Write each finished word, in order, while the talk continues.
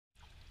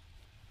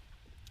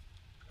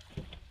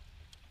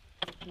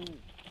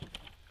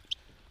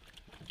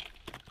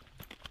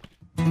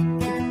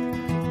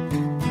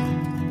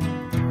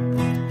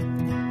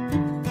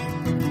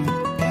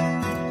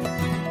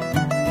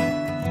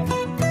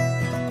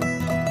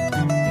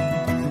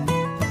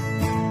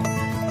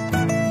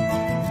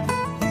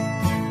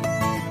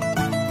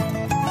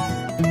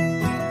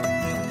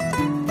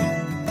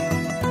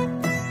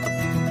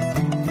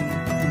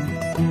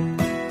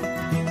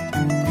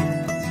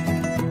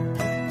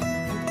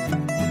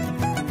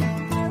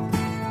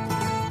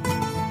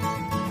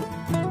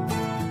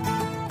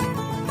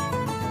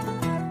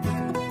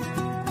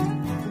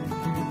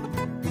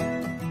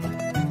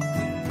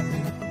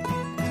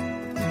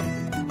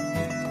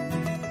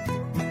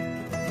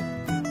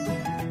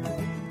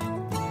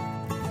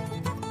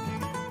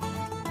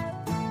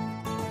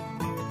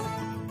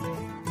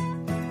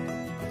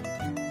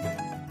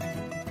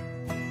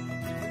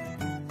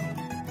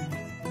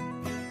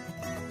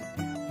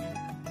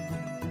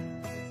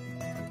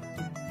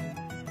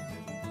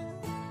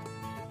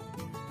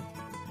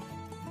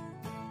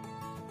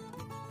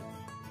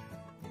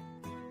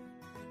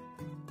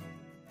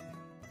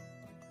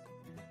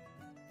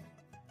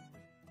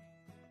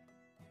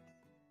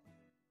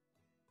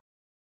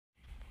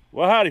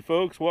Well, howdy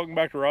folks, welcome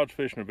back to Rod's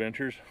Fishing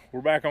Adventures.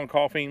 We're back on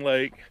Coffeen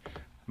Lake,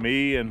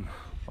 me and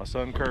my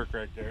son Kirk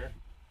right there.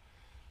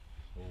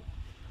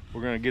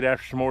 We're gonna get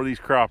after some more of these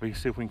crappie,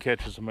 see if we can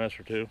catch us a mess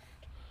or two.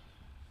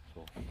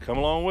 So come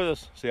along with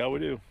us, see how we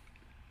do.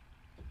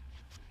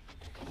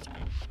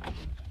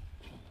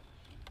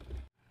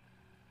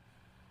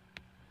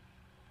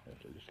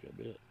 Actually just got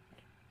bit.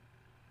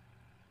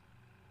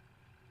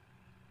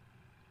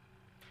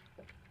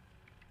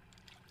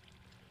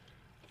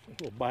 A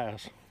little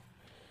bass.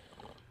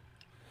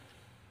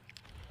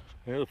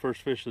 They're the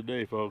first fish of the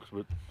day, folks,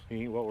 but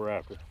he ain't what we're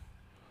after.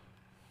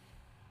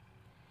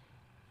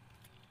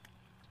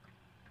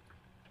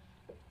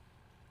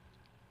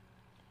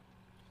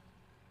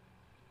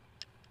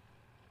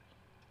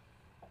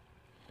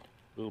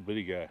 Little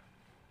bitty guy.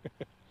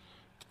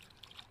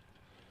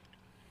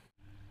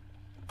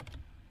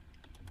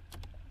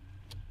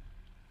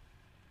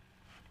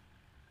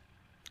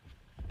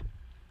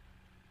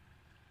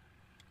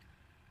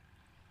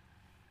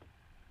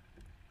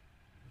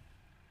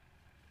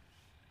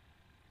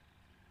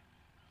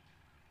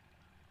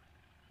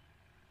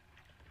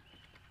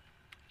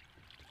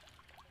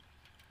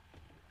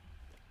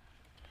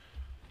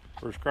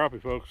 First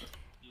crappie, folks.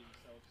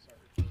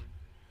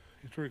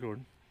 It's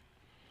recording.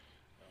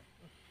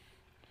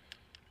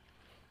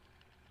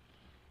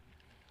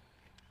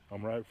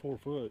 I'm right at 4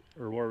 foot,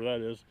 or whatever that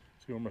is.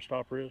 See where my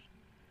stopper is?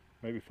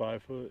 Maybe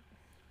 5 foot.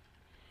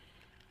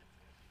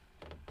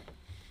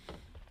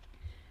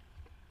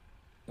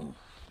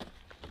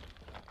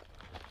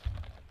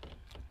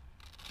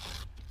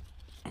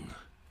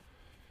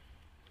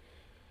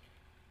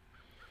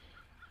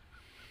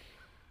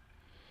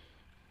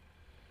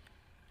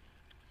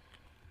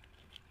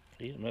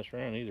 He didn't mess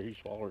around either, he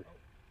swallowed.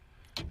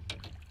 You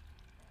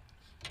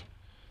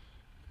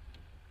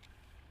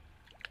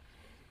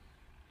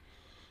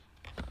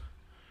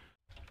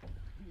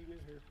get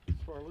here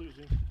before I lose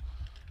him.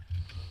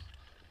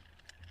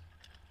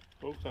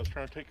 Folks, I was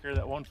trying to take care of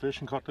that one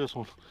fish and caught this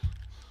one.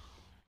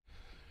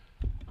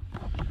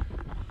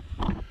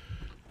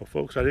 Well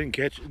folks, I didn't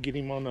get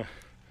him on the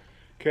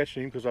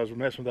catching him because I was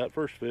messing with that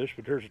first fish,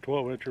 but there's a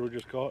 12-incher we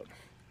just caught.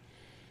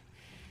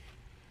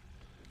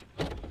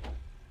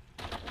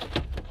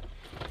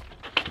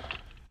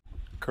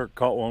 Kirk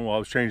caught one while I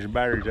was changing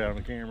batteries out on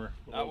the camera.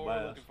 Not what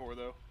we're looking for,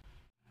 though.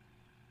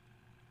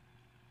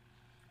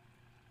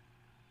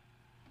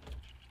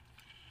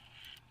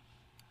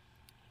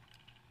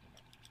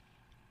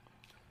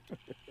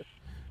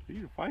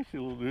 He's a feisty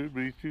little dude,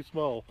 but he's too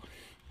small.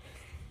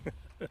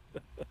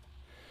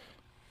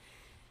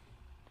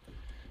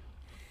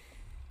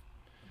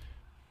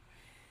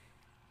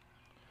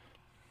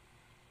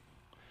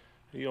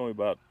 He's only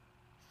about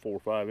 4 or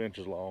 5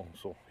 inches long,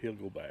 so he'll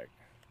go back.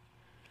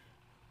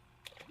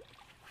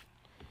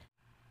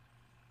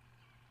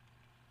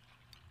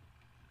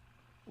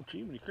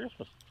 Jiminy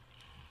Christmas.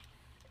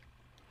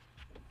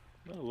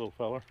 Another little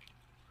feller.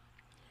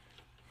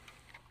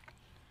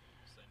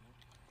 Same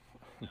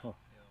one? No.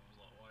 Yeah, it was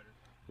a lot wider.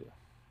 Yeah.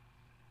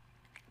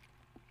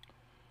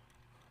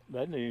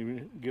 That didn't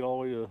even get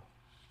all the way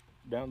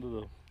down to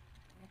the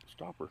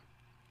stopper.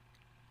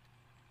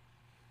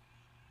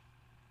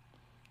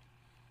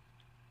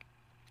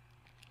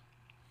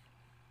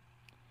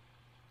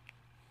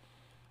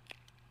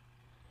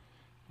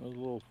 That was a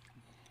little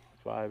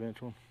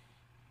 5-inch one.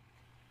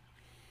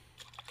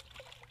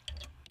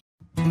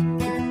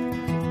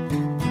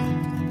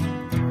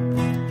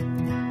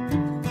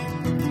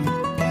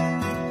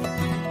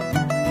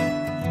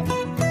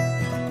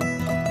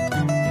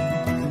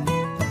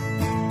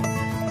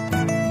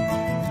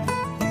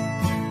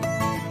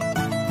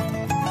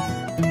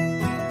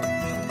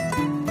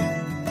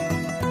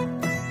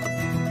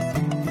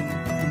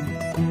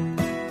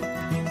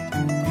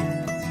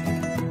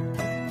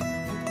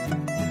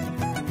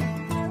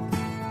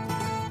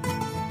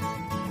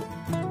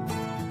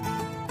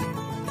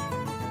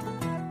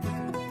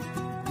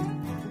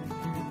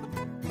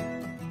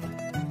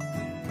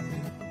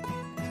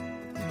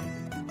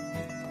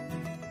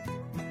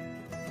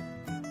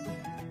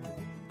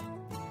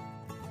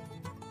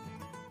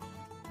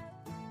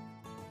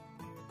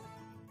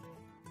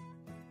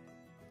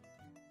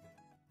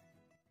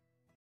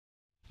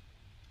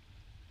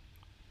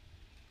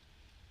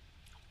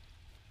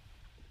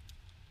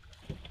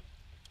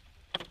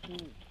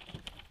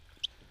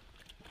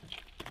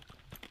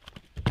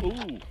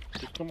 Ooh,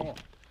 just come on.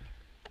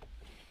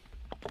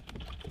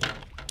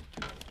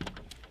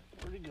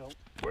 Where'd he go?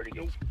 Where'd he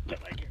go?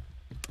 Get back here.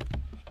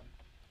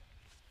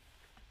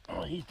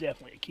 Oh, he's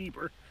definitely a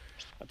keeper.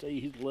 I'll tell you,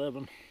 he's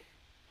 11.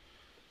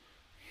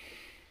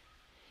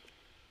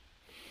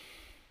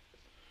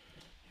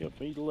 Yep,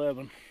 he's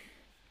 11.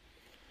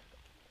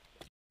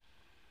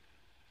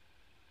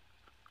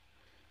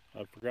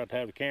 I forgot to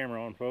have the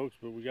camera on, folks,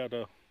 but we got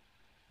to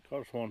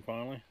caught us one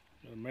finally.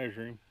 Got to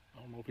measure him.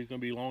 I don't know if he's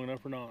going to be long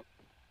enough or not.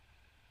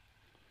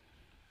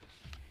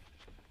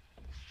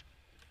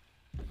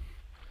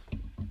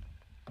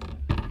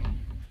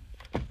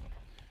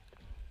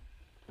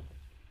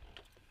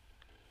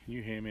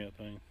 You hand me that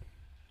thing.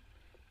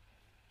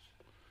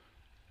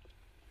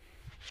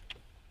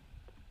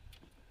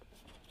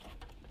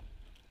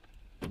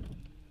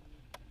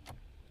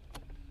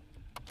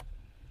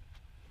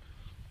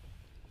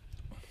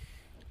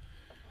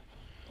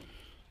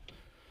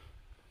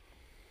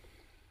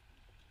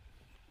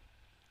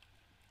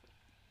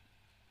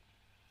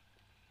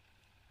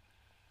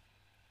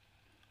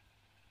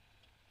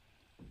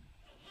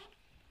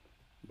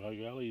 by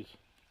golly, he's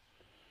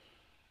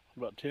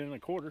about 10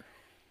 1/4.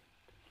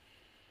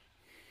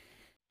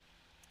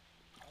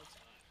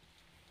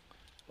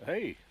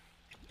 Hey,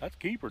 that's a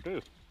keeper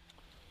too.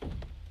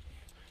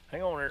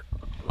 Hang on there.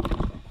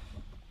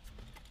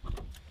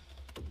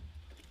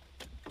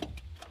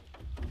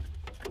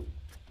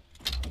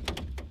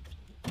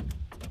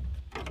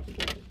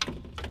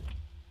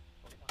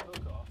 My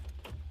hook off.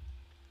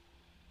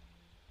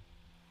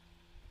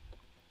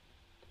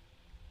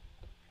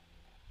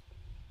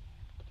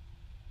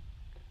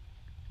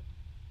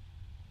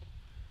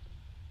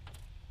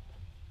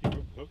 You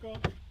broke the hook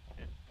off?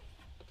 Yeah.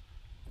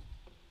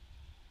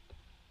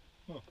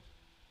 Huh.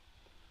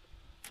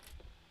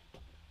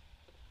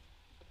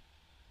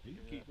 He's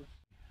a keeper.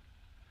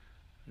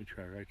 Let me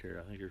try right there.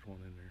 I think there's one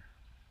in there.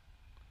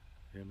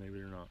 Yeah, maybe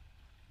they're not.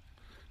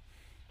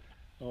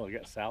 Oh, I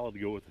got salad to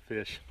go with the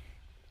fish.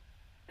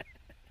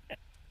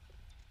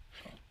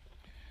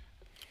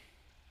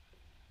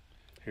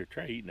 Here,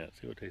 try eating that.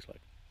 See what it tastes like.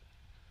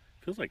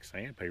 Feels like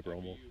sandpaper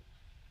almost. You.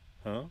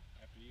 Huh?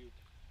 After you.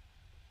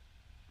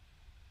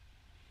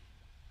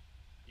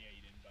 Yeah,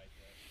 you didn't bite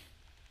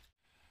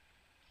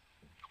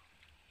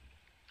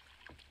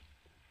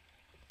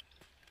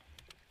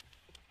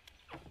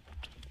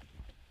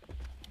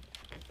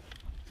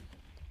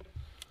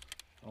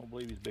I don't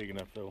believe he's big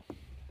enough though.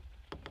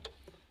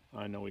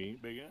 I know he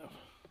ain't big enough.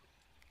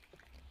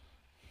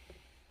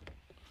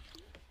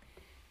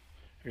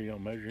 Here, you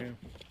gonna measure him?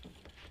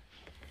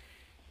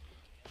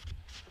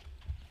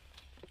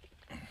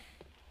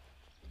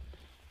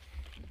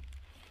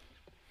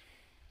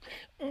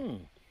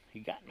 He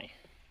got me.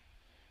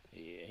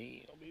 Yeah, he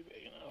ain't gonna be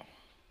big enough.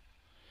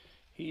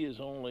 He is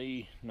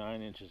only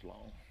 9 inches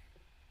long.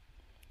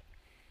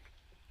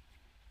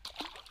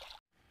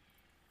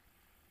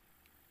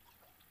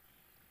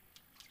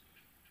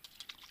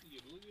 You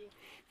get bluegill?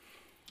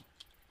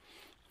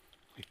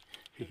 Yeah.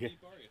 How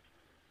deep are you?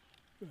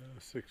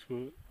 6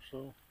 foot or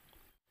so.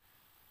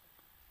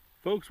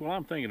 Folks, while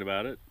I'm thinking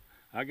about it,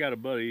 I got a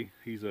buddy.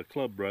 He's a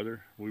club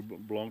brother. We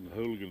belong to the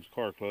Hooligans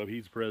Car Club.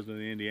 He's the president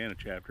of the Indiana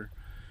chapter.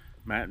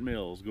 Matt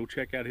Mills. Go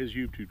check out his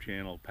YouTube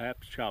channel,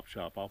 Pap's Chop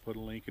Shop. I'll put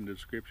a link in the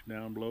description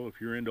down below. If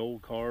you're into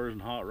old cars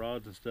and hot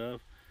rods and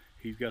stuff,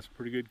 he's got some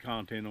pretty good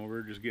content over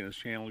there, just getting his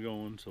channel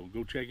going. So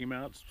go check him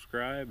out,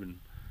 subscribe, and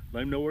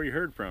let him know where you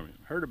heard about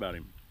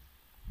him.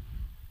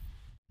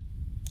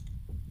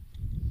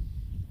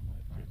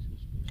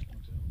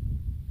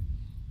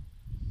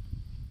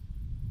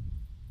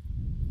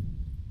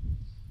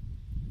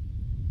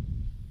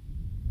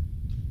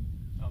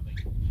 I don't think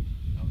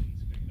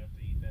he's big enough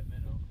to eat that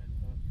minnow.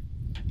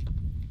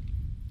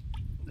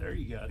 There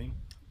you got him.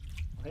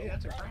 Hey,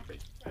 that's a crappie.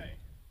 Hey,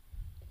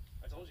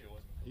 I told you it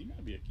wasn't. He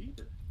might be a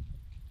keeper.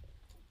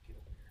 Get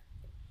over here.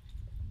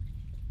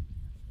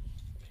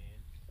 Man,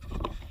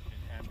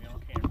 didn't have me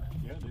on camera.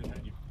 Yeah, I did.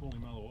 Had you pull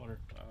him out of the water.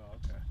 Oh,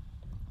 okay.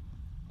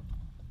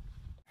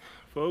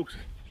 Folks,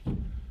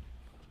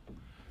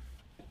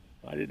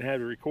 I didn't have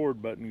the record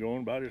button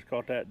going, but I just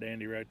caught that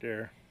dandy right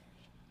there.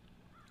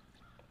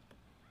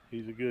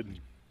 He's a good one.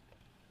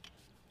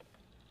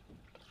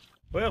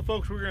 Well,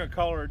 folks, we're going to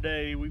call her a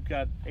day. We've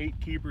got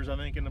 8 keepers, I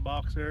think, in the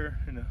box there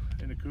in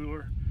the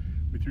cooler.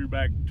 We threw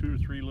back 2 or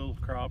 3 little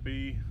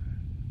crappie,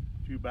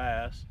 a few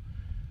bass.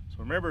 So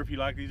remember, if you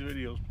like these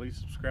videos, please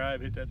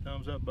subscribe, hit that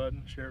thumbs up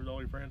button, share it with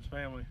all your friends and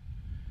family.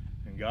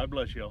 And God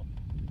bless y'all.